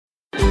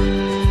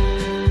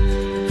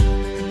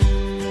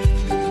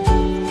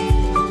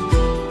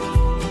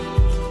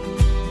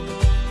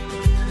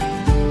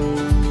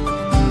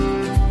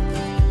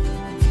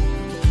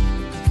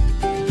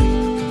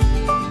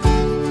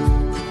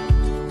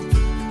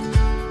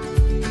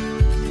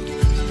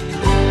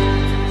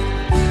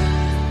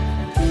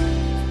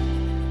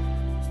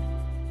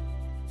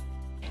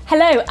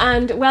Hello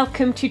and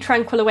welcome to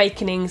Tranquil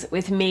Awakenings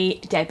with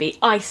me, Debbie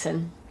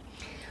Ison.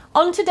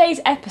 On today's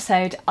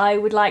episode, I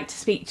would like to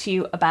speak to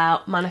you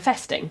about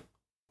manifesting.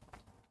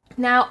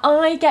 Now,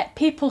 I get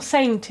people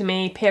saying to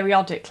me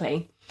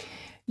periodically,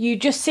 you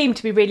just seem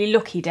to be really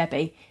lucky,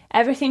 Debbie.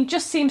 Everything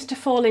just seems to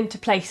fall into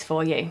place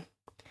for you.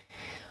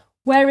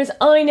 Whereas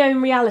I know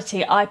in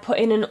reality, I put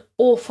in an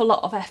awful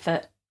lot of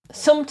effort.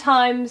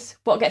 Sometimes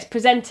what gets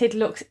presented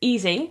looks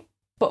easy,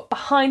 but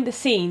behind the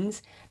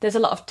scenes, there's a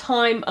lot of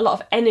time, a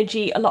lot of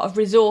energy, a lot of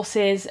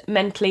resources,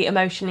 mentally,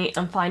 emotionally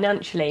and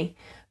financially,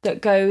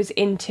 that goes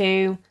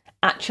into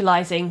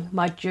actualising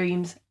my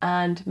dreams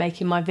and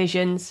making my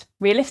visions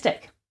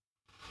realistic.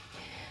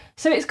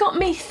 So it's got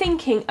me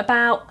thinking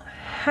about,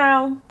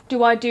 how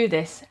do I do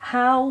this?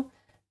 How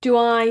do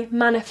I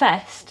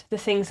manifest the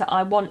things that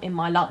I want in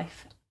my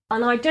life?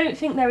 And I don't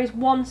think there is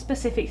one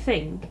specific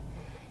thing.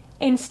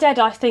 Instead,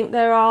 I think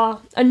there are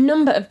a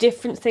number of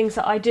different things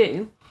that I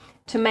do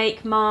to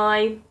make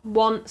my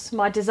wants,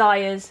 my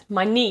desires,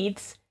 my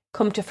needs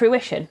come to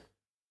fruition.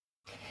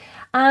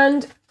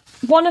 And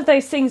one of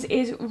those things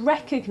is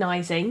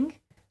recognising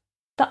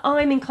that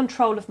I'm in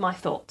control of my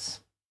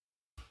thoughts.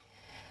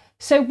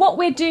 So what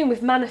we're doing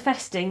with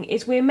manifesting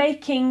is we're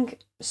making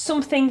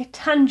something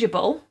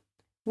tangible.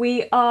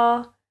 We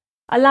are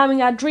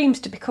allowing our dreams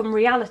to become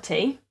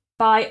reality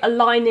by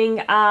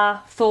aligning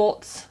our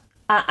thoughts,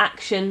 our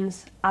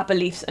actions, our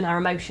beliefs and our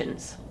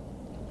emotions.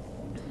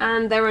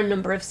 And there are a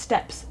number of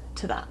steps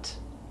to that.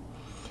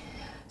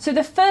 So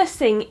the first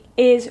thing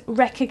is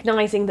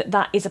recognising that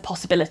that is a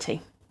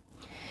possibility.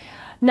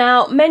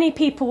 Now, many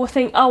people will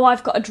think, oh,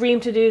 I've got a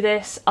dream to do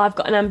this, I've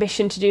got an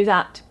ambition to do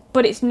that,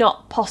 but it's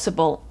not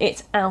possible,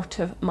 it's out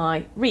of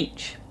my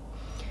reach.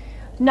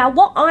 Now,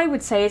 what I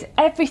would say is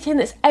everything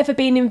that's ever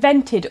been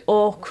invented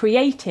or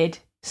created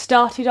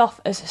started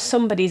off as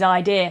somebody's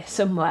idea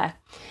somewhere.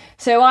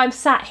 So I'm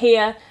sat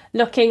here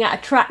looking at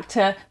a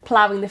tractor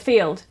ploughing the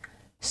field.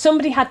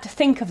 Somebody had to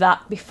think of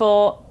that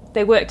before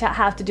they worked out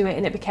how to do it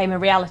and it became a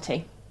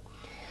reality.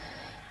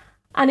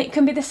 And it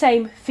can be the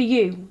same for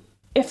you.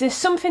 If there's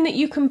something that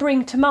you can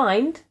bring to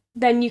mind,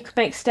 then you can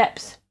make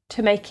steps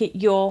to make it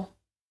your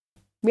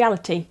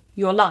reality,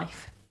 your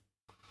life.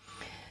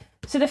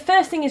 So the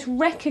first thing is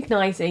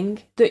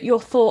recognising that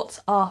your thoughts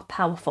are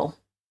powerful.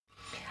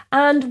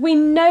 And we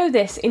know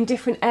this in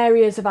different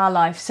areas of our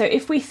life. So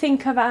if we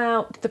think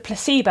about the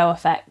placebo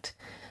effect,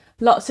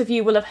 lots of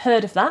you will have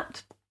heard of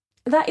that.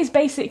 That is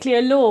basically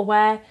a law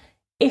where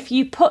if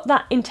you put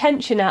that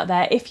intention out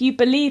there, if you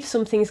believe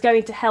something's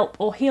going to help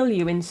or heal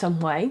you in some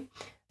way,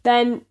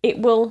 then it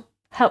will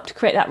help to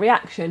create that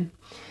reaction.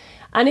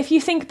 And if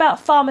you think about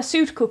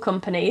pharmaceutical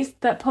companies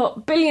that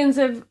put billions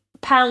of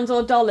pounds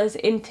or dollars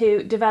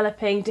into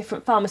developing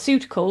different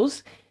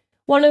pharmaceuticals,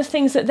 one of the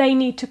things that they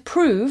need to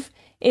prove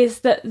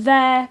is that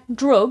their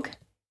drug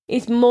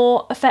is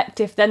more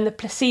effective than the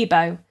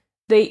placebo,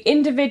 the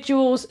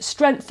individual's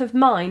strength of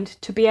mind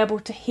to be able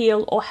to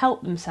heal or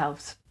help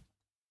themselves.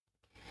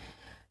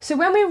 So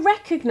when we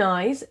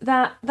recognise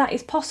that that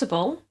is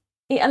possible,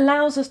 it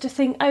allows us to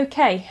think,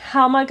 okay,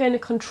 how am I going to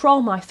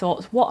control my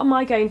thoughts? What am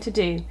I going to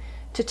do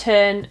to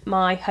turn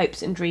my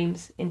hopes and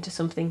dreams into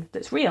something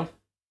that's real?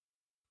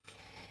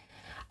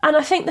 And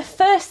I think the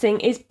first thing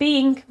is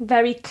being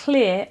very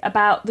clear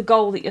about the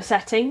goal that you're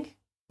setting.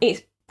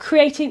 It's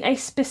creating a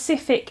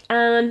specific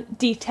and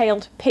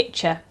detailed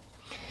picture.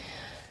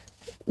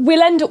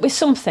 We'll end up with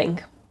something.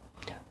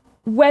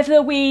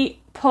 Whether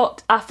we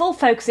put our full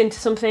focus into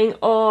something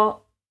or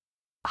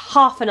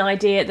half an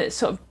idea that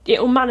sort of,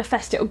 it'll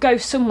manifest, it'll go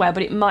somewhere,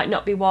 but it might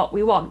not be what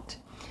we want.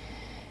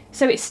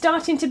 So it's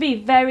starting to be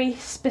very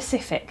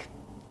specific.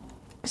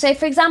 So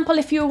for example,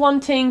 if you're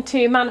wanting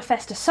to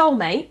manifest a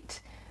soulmate,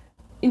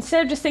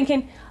 instead of just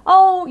thinking,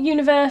 oh,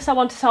 universe, I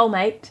want a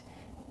soulmate,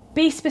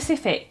 be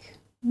specific.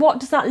 What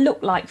does that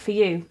look like for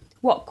you?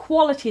 What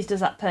qualities does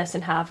that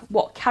person have?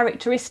 What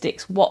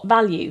characteristics? What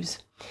values?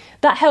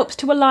 That helps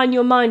to align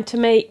your mind to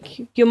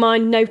make your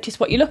mind notice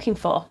what you're looking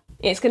for.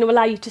 It's going to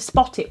allow you to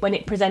spot it when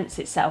it presents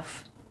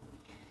itself.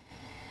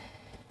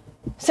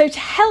 So to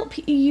help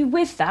you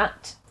with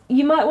that,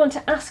 you might want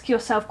to ask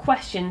yourself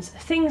questions.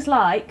 Things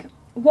like,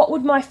 what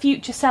would my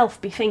future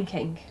self be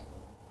thinking?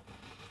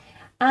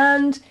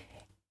 And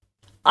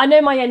I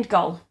know my end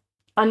goal.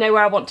 I know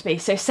where I want to be.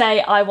 So say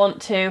I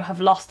want to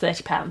have lost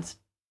 30 pounds.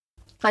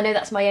 I know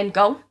that's my end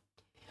goal.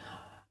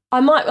 I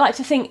might like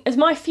to think, as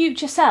my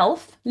future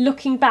self,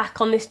 looking back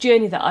on this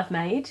journey that I've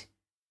made,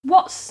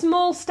 what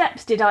small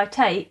steps did I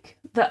take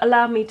that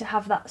allowed me to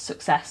have that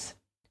success?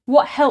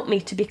 What helped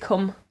me to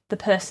become the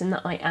person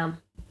that I am?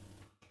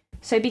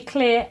 So be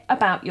clear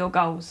about your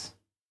goals.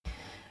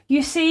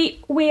 You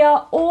see, we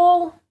are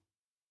all,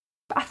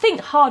 I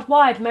think,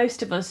 hardwired,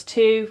 most of us,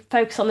 to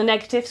focus on the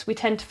negatives. We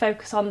tend to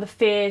focus on the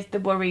fears, the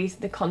worries,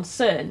 the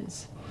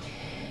concerns.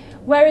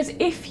 Whereas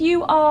if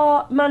you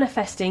are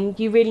manifesting,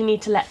 you really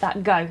need to let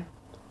that go.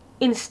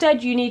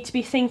 Instead, you need to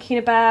be thinking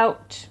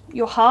about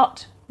your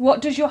heart.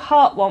 What does your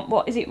heart want?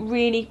 What is it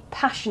really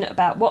passionate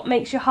about? What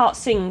makes your heart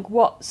sing?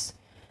 What's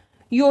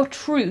your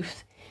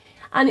truth?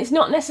 And it's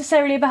not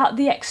necessarily about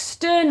the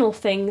external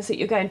things that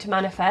you're going to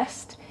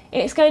manifest.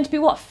 It's going to be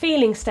what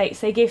feeling states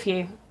they give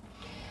you.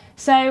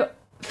 So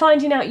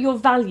finding out your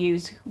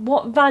values,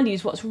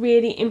 what's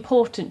really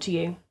important to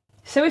you.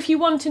 So if you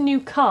want a new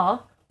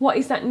car, what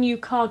is that new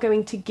car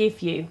going to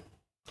give you?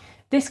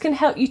 This can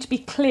help you to be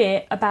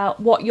clear about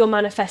what you're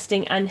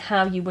manifesting and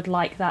how you would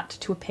like that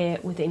to appear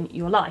within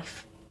your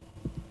life.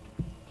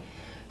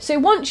 So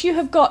once you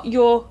have got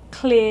your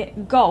clear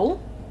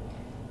goal,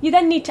 you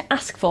then need to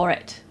ask for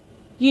it.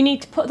 You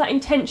need to put that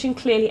intention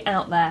clearly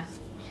out there.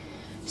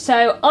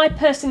 So I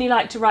personally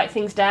like to write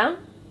things down.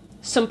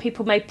 Some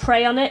people may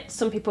pray on it,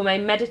 some people may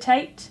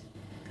meditate.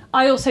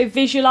 I also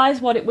visualise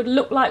what it would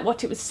look like,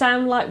 what it would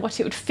sound like, what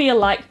it would feel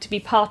like to be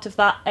part of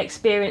that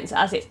experience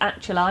as it's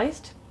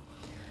actualised.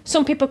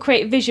 Some people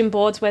create vision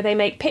boards where they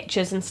make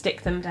pictures and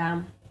stick them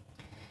down.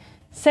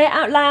 Say it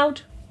out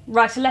loud,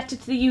 write a letter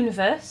to the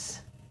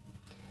universe,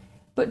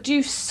 but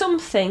do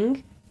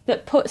something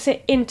that puts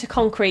it into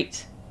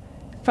concrete.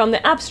 From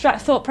the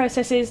abstract thought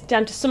processes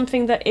down to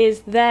something that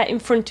is there in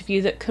front of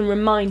you that can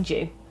remind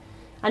you.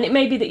 And it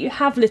may be that you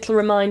have little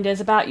reminders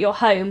about your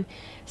home.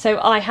 So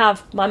I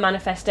have my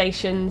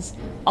manifestations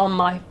on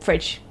my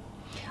fridge.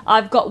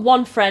 I've got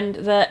one friend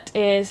that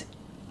is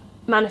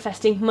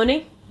manifesting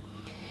money,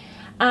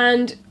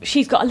 and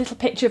she's got a little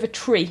picture of a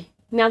tree.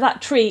 Now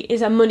that tree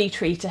is a money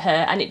tree to her,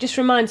 and it just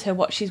reminds her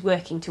what she's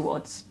working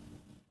towards.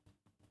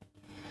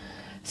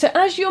 So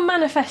as you're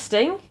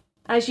manifesting,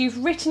 as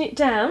you've written it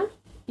down,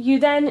 you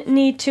then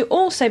need to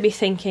also be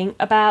thinking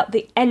about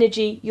the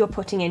energy you're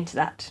putting into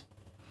that.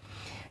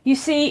 You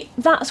see,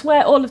 that's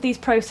where all of these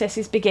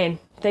processes begin.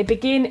 They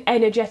begin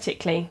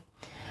energetically.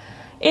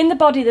 In the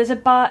body,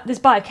 there's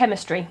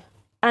biochemistry.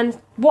 And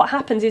what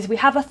happens is we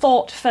have a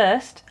thought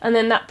first, and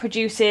then that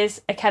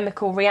produces a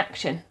chemical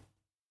reaction.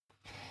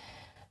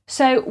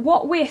 So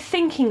what we're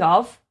thinking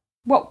of,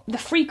 what the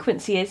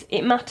frequency is,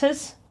 it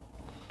matters.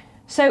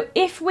 So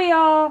if we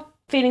are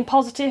feeling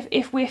positive,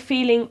 if we're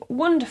feeling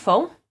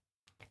wonderful,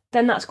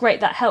 then that's great.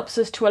 That helps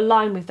us to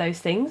align with those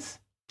things.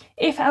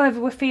 If, however,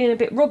 we're feeling a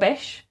bit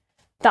rubbish,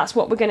 that's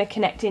what we're going to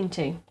connect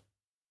into.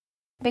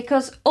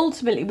 Because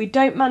ultimately we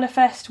don't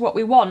manifest what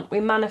we want, we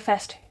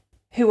manifest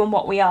who and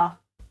what we are.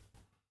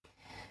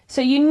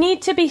 So you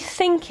need to be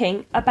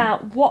thinking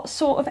about what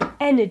sort of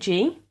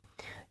energy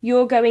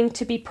you're going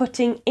to be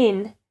putting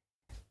in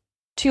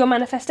to your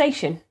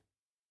manifestation.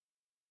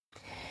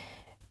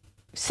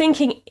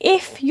 Thinking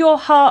if your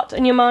heart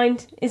and your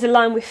mind is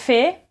aligned with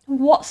fear,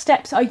 what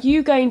steps are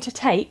you going to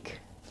take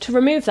to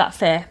remove that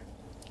fear?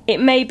 It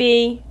may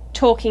be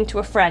talking to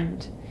a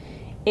friend.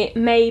 It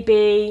may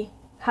be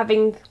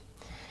having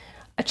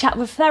a chat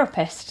with a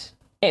therapist.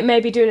 It may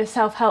be doing a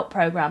self-help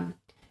program.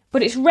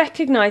 But it's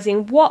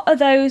recognising what are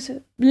those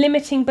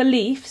limiting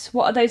beliefs,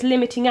 what are those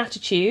limiting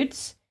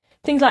attitudes,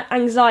 things like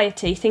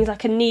anxiety, things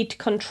like a need to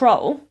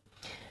control.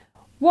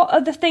 What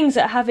are the things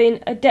that are having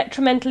a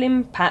detrimental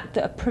impact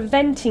that are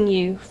preventing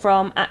you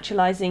from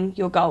actualising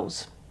your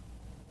goals?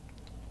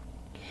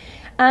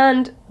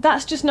 And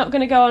that's just not going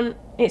to go on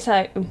its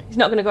own. It's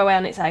not going to go away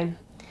on its own.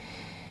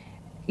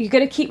 You're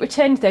going to keep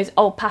returning to those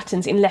old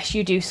patterns unless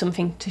you do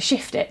something to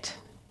shift it.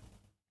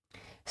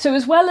 So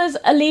as well as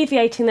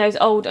alleviating those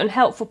old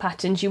unhelpful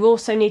patterns, you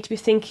also need to be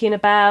thinking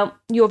about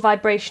your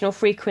vibrational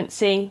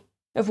frequency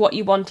of what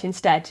you want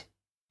instead.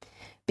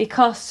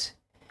 Because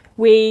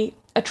we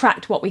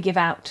attract what we give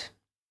out.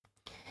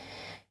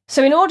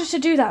 So in order to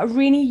do that, a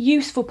really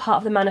useful part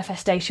of the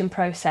manifestation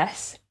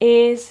process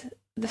is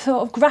the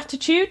thought of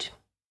gratitude.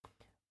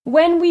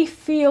 When we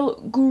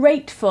feel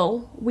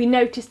grateful, we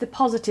notice the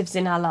positives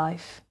in our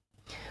life.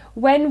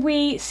 When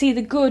we see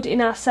the good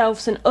in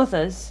ourselves and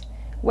others,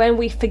 when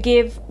we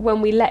forgive, when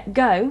we let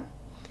go,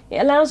 it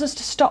allows us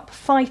to stop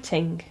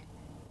fighting.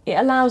 It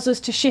allows us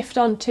to shift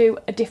onto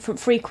a different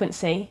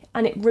frequency,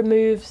 and it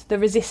removes the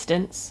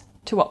resistance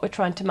to what we're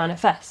trying to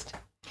manifest.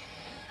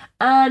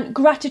 And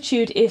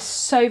gratitude is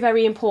so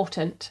very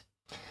important.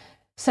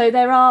 So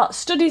there are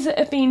studies that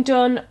have been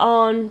done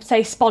on,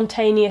 say,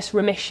 spontaneous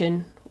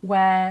remission,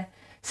 where,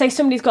 say,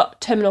 somebody's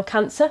got terminal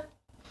cancer,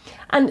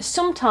 and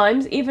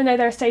sometimes, even though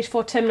they're a stage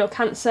 4 terminal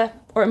cancer,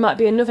 or it might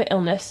be another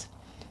illness,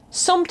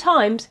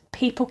 sometimes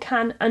people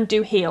can and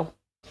do heal.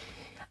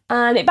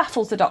 And it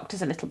baffles the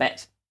doctors a little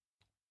bit.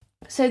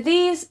 So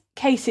these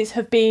cases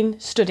have been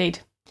studied.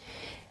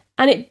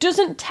 And it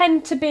doesn't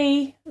tend to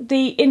be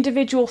the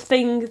individual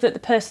thing that the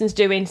person's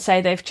doing, say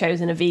they've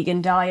chosen a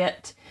vegan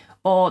diet,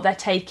 or they're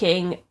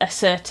taking a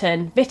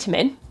certain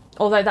vitamin,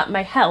 although that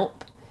may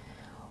help.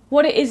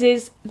 What it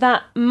is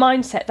that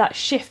mindset, that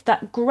shift,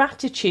 that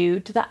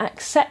gratitude, that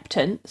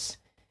acceptance,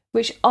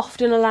 which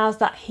often allows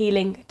that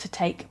healing to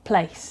take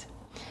place.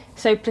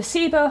 So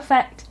placebo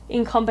effect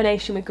in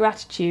combination with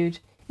gratitude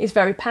is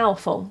very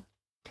powerful.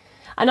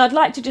 And I'd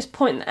like to just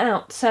point that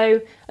out.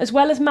 So as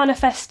well as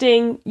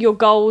manifesting your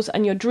goals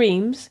and your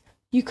dreams,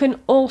 you can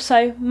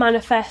also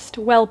manifest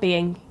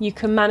well-being. You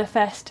can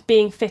manifest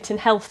being fit and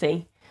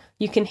healthy.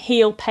 You can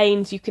heal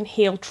pains, you can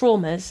heal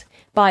traumas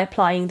by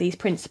applying these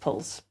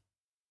principles.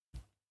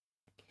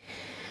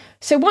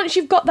 So once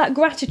you've got that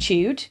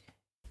gratitude,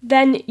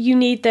 then you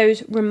need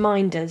those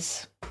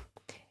reminders.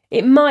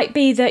 It might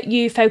be that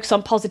you focus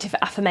on positive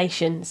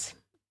affirmations.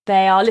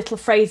 They are little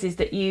phrases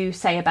that you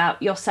say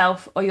about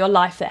yourself or your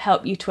life that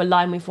help you to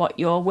align with what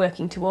you're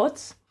working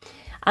towards.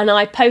 And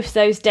I post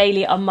those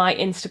daily on my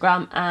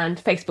Instagram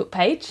and Facebook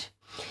page.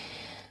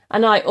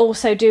 And I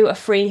also do a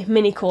free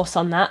mini course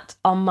on that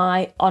on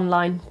my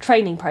online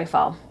training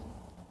profile.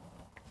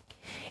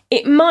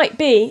 It might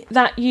be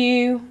that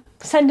you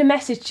send a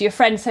message to your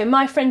friend. So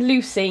my friend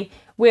Lucy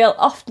will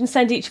often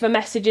send each other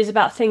messages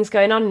about things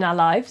going on in our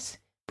lives.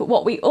 But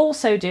what we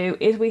also do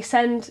is we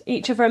send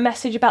each other a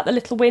message about the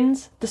little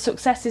wins, the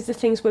successes, the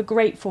things we're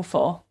grateful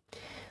for.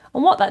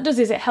 And what that does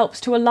is it helps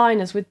to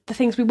align us with the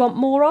things we want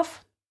more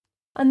of.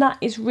 And that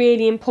is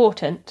really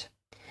important.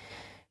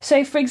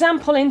 So, for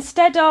example,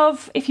 instead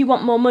of, if you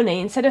want more money,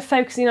 instead of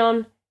focusing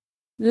on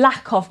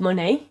lack of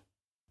money,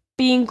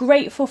 being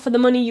grateful for the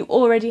money you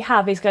already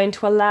have is going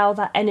to allow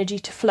that energy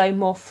to flow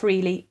more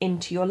freely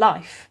into your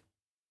life.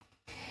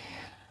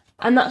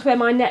 And that's where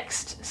my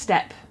next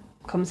step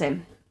comes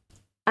in.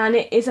 And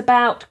it is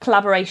about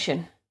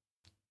collaboration.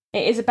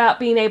 It is about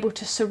being able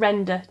to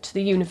surrender to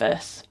the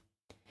universe.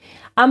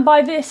 And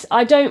by this,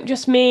 I don't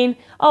just mean,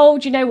 oh,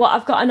 do you know what,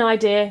 I've got an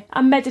idea,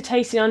 I'm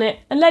meditating on it,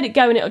 and let it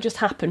go and it'll just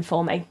happen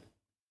for me.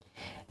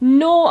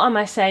 Nor am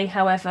I saying,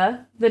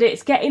 however, that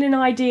it's getting an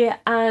idea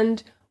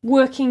and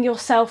working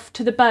yourself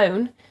to the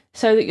bone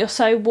so that you're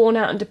so worn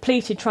out and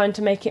depleted trying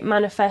to make it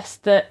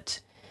manifest that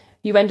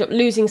you end up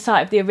losing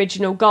sight of the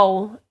original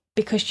goal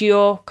because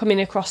you're coming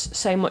across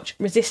so much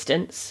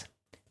resistance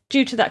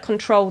due to that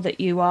control that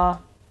you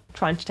are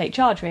trying to take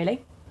charge,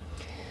 really.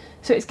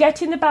 So it's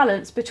getting the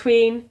balance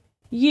between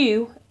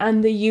you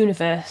and the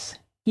universe.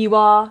 You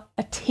are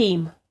a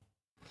team.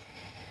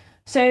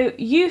 So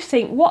you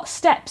think, what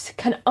steps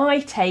can I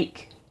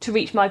take to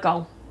reach my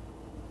goal?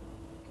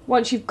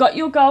 Once you've got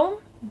your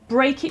goal,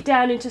 break it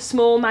down into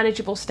small,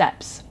 manageable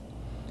steps,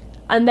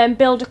 and then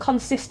build a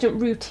consistent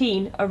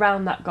routine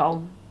around that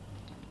goal.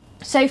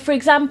 So, for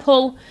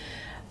example,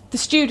 the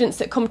students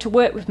that come to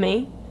work with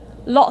me,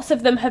 lots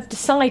of them have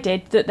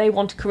decided that they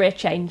want a career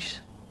change.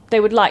 They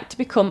would like to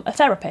become a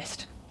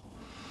therapist.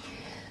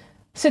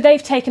 So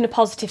they've taken a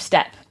positive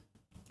step.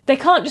 They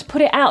can't just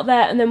put it out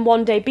there and then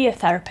one day be a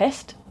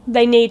therapist.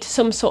 They need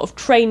some sort of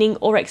training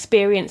or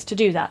experience to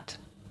do that.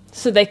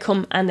 So they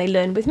come and they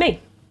learn with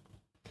me.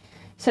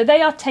 So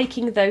they are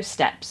taking those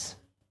steps.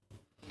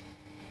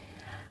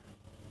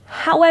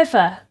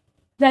 However,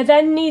 there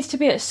then needs to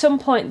be at some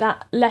point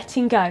that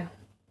letting go,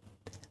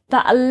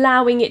 that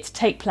allowing it to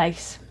take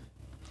place.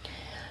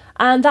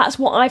 And that's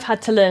what I've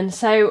had to learn.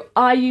 So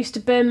I used to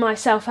burn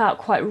myself out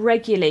quite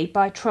regularly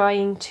by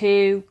trying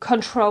to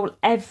control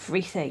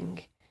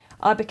everything.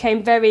 I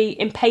became very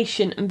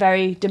impatient and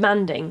very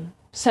demanding.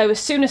 So as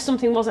soon as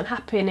something wasn't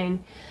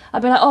happening,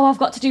 I'd be like, oh, I've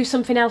got to do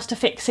something else to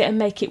fix it and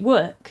make it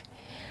work.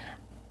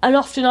 And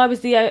often I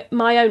was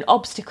my own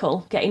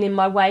obstacle getting in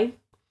my way,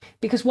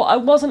 because what I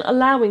wasn't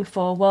allowing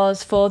for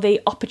was for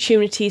the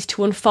opportunities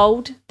to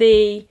unfold,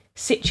 the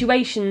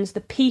situations,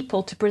 the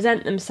people to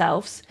present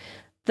themselves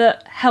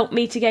that helped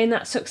me to gain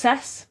that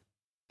success.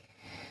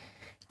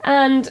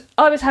 And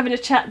I was having a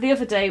chat the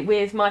other day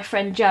with my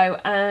friend Jo,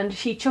 and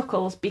she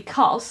chuckles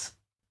because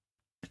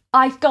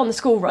I go on the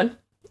school run,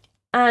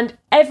 and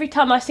every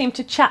time I seem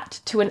to chat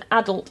to an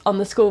adult on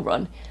the school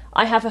run,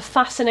 I have a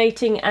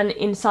fascinating and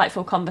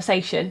insightful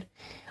conversation.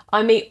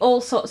 I meet all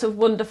sorts of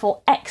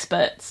wonderful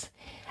experts.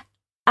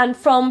 And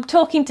from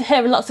talking to her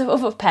and lots of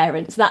other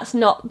parents, that's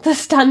not the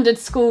standard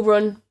school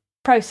run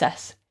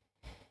process.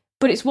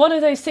 But it's one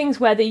of those things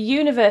where the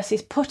universe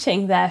is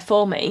putting there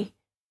for me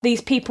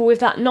these people with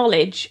that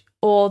knowledge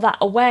or that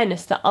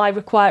awareness that I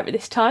require at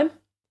this time.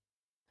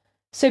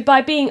 So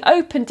by being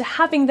open to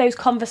having those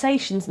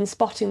conversations and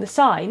spotting the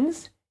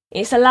signs,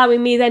 it's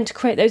allowing me then to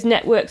create those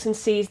networks and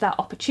seize that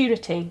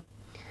opportunity.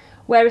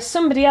 Whereas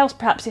somebody else,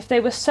 perhaps, if they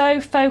were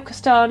so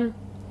focused on,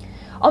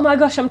 oh my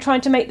gosh, I'm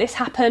trying to make this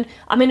happen,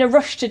 I'm in a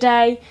rush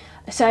today,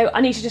 so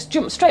I need to just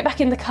jump straight back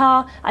in the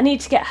car, I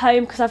need to get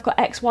home because I've got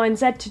X, Y and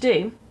Z to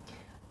do,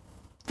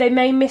 they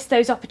may miss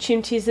those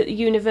opportunities that the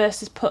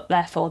universe has put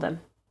there for them.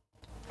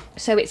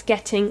 So it's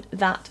getting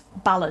that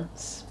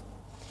balance.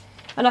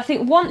 And I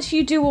think once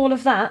you do all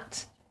of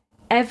that,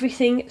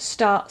 everything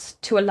starts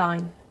to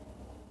align.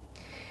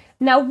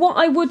 Now, what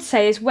I would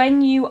say is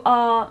when you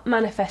are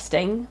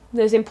manifesting,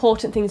 there's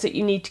important things that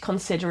you need to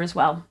consider as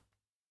well.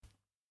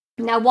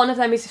 Now, one of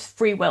them is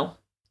free will.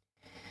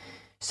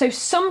 So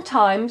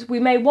sometimes we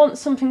may want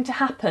something to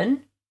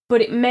happen,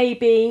 but it may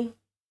be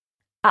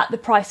at the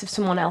price of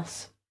someone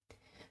else.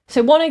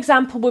 So one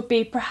example would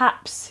be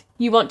perhaps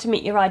you want to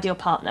meet your ideal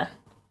partner.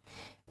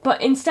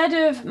 But instead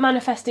of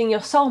manifesting your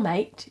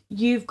soulmate,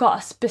 you've got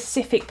a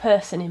specific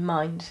person in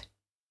mind.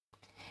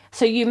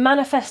 So you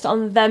manifest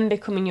on them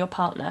becoming your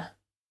partner.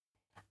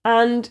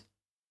 And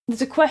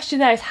there's a question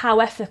there is how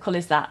ethical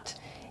is that?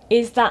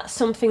 Is that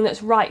something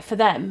that's right for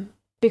them?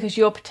 Because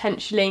you're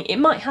potentially, it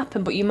might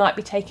happen, but you might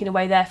be taking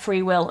away their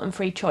free will and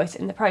free choice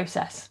in the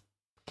process.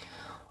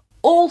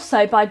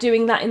 also, by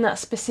doing that in that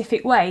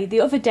specific way, the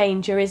other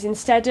danger is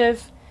instead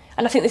of,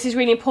 and I think this is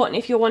really important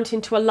if you're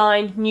wanting to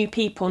align new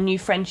people, new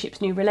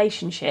friendships, new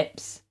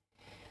relationships,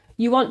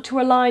 you want to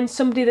align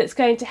somebody that's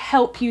going to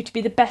help you to be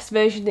the best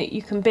version that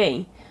you can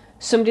be,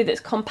 somebody that's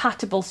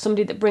compatible,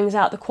 somebody that brings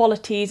out the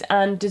qualities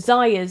and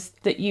desires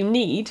that you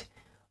need,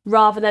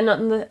 rather than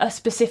on a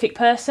specific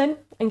person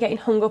and getting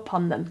hung up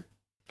on them.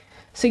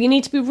 So you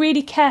need to be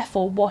really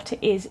careful what it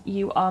is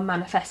you are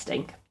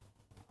manifesting.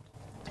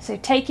 So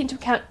take into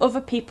account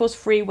other people's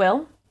free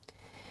will.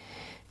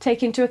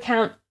 Take into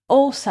account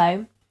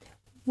also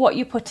what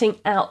you're putting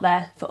out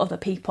there for other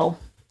people.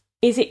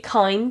 Is it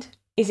kind?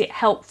 Is it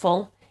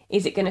helpful?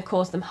 Is it going to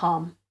cause them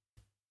harm?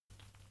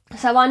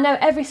 So I know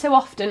every so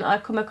often I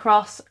come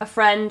across a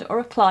friend or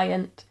a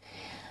client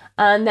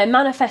and they're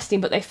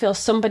manifesting, but they feel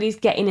somebody's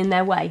getting in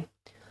their way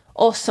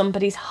or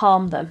somebody's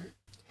harmed them.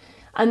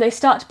 And they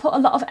start to put a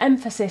lot of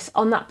emphasis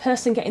on that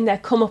person getting their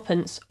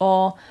comeuppance,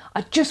 or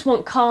I just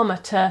want karma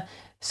to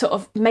sort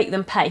of make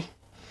them pay.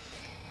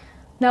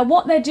 Now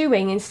what they're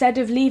doing, instead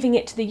of leaving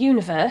it to the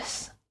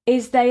universe,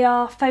 is they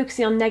are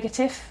focusing on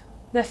negative.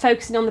 They're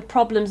focusing on the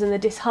problems and the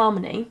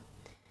disharmony.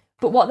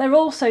 But what they're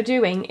also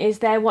doing is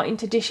they're wanting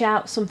to dish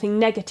out something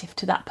negative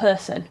to that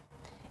person.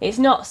 It's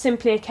not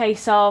simply a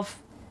case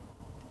of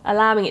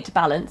allowing it to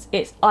balance,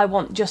 it's I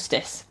want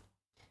justice.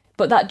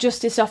 But that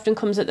justice often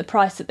comes at the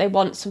price that they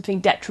want something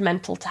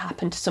detrimental to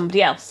happen to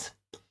somebody else.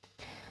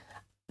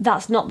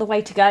 That's not the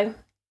way to go.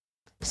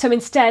 So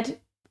instead,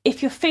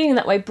 if you're feeling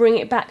that way, bring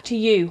it back to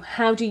you.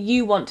 How do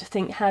you want to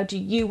think? How do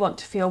you want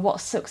to feel?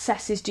 What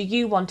successes do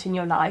you want in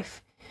your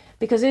life?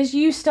 Because as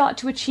you start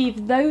to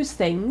achieve those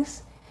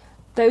things,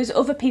 those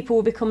other people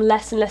will become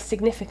less and less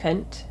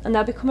significant and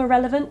they'll become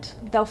irrelevant.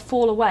 They'll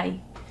fall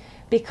away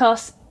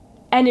because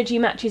energy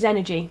matches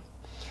energy.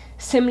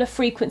 Similar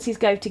frequencies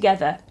go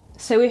together.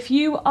 So if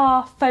you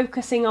are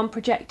focusing on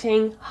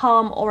projecting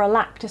harm or a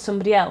lack to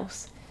somebody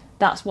else,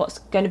 that's what's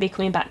going to be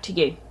coming back to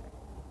you.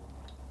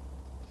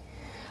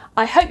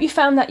 I hope you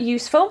found that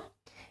useful.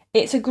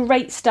 It's a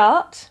great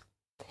start.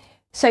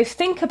 So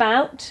think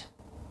about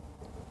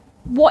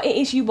what it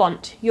is you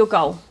want, your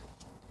goal.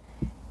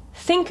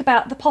 Think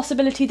about the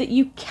possibility that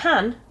you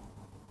can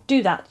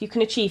do that, you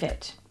can achieve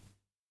it.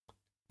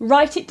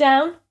 Write it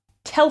down,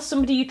 tell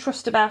somebody you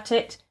trust about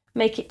it,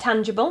 make it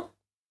tangible.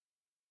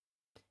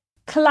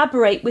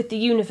 Collaborate with the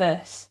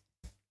universe.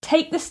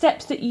 Take the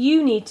steps that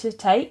you need to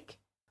take,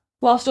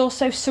 whilst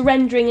also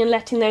surrendering and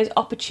letting those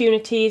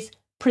opportunities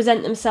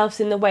present themselves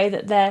in the way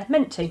that they're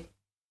meant to.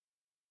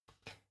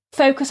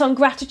 Focus on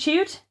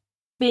gratitude,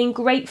 being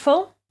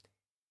grateful.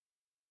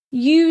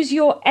 Use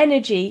your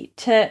energy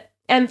to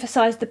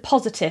emphasise the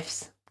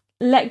positives.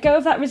 Let go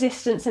of that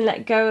resistance and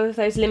let go of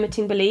those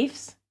limiting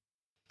beliefs.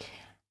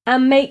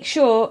 And make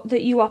sure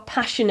that you are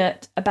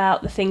passionate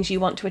about the things you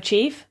want to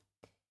achieve.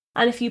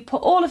 And if you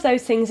put all of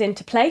those things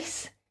into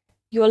place,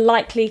 you're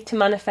likely to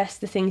manifest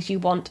the things you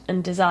want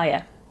and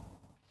desire.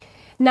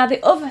 Now,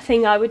 the other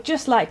thing I would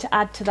just like to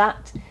add to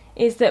that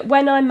is that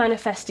when I'm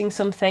manifesting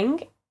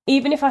something,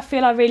 even if I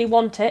feel I really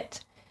want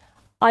it,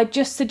 I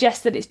just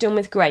suggest that it's done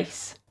with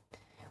grace.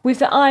 With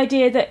the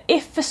idea that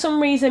if for some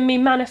reason me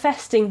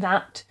manifesting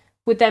that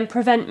would then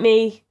prevent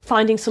me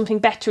finding something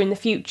better in the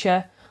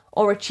future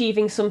or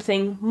achieving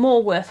something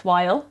more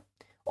worthwhile,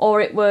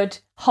 or it would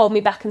hold me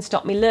back and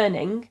stop me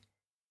learning,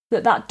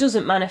 that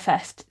doesn't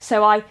manifest.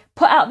 So I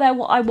put out there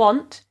what I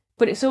want,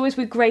 but it's always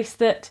with grace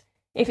that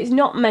if it's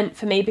not meant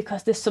for me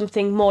because there's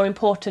something more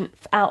important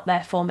out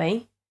there for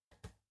me,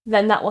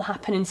 then that will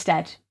happen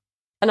instead.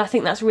 And I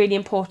think that's really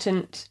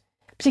important,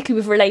 particularly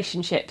with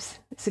relationships.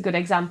 It's a good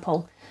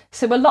example.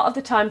 So a lot of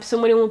the time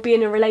someone will be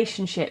in a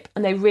relationship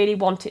and they really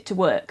want it to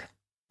work.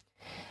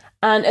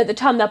 And at the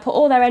time they'll put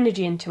all their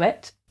energy into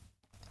it,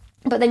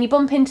 but then you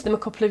bump into them a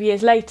couple of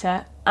years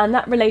later and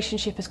that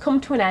relationship has come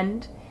to an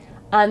end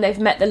and they've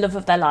met the love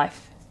of their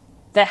life.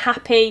 They're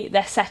happy,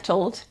 they're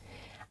settled,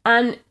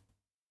 and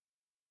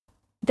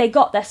they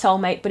got their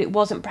soulmate, but it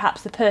wasn't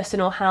perhaps the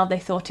person or how they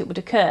thought it would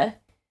occur.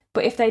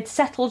 But if they'd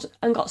settled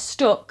and got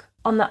stuck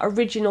on that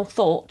original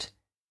thought,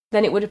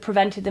 then it would have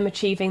prevented them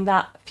achieving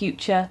that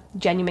future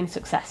genuine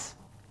success.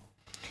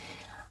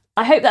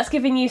 I hope that's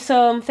given you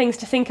some things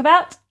to think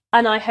about,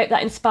 and I hope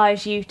that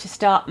inspires you to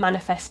start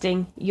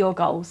manifesting your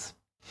goals.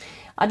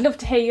 I'd love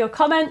to hear your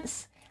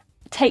comments.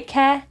 Take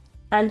care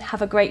and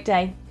have a great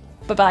day.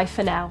 Bye-bye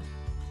for now.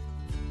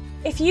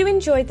 If you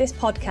enjoyed this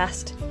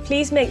podcast,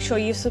 please make sure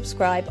you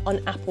subscribe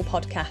on Apple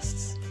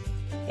Podcasts.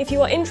 If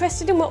you are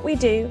interested in what we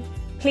do,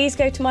 please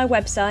go to my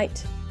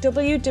website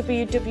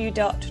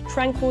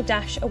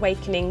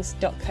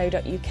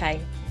www.tranquil-awakenings.co.uk.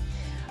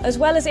 As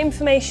well as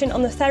information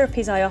on the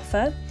therapies I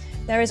offer,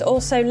 there is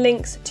also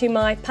links to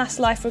my past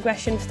life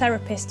regression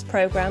therapist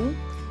programme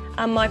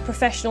and my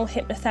professional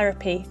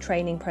hypnotherapy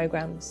training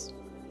programmes.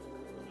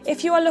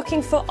 If you are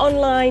looking for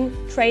online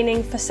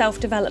training for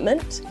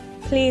self-development,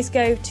 please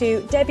go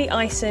to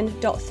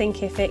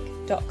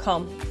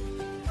debbieison.thinkific.com.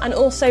 And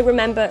also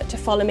remember to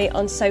follow me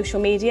on social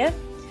media.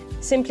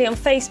 Simply on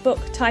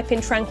Facebook, type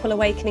in Tranquil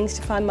Awakenings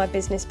to find my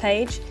business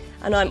page,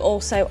 and I'm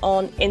also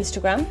on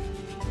Instagram.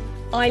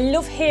 I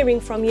love hearing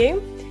from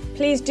you.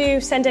 Please do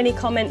send any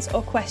comments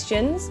or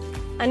questions,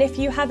 and if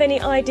you have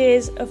any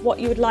ideas of what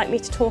you would like me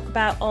to talk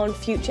about on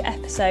future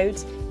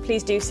episodes,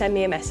 please do send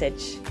me a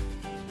message.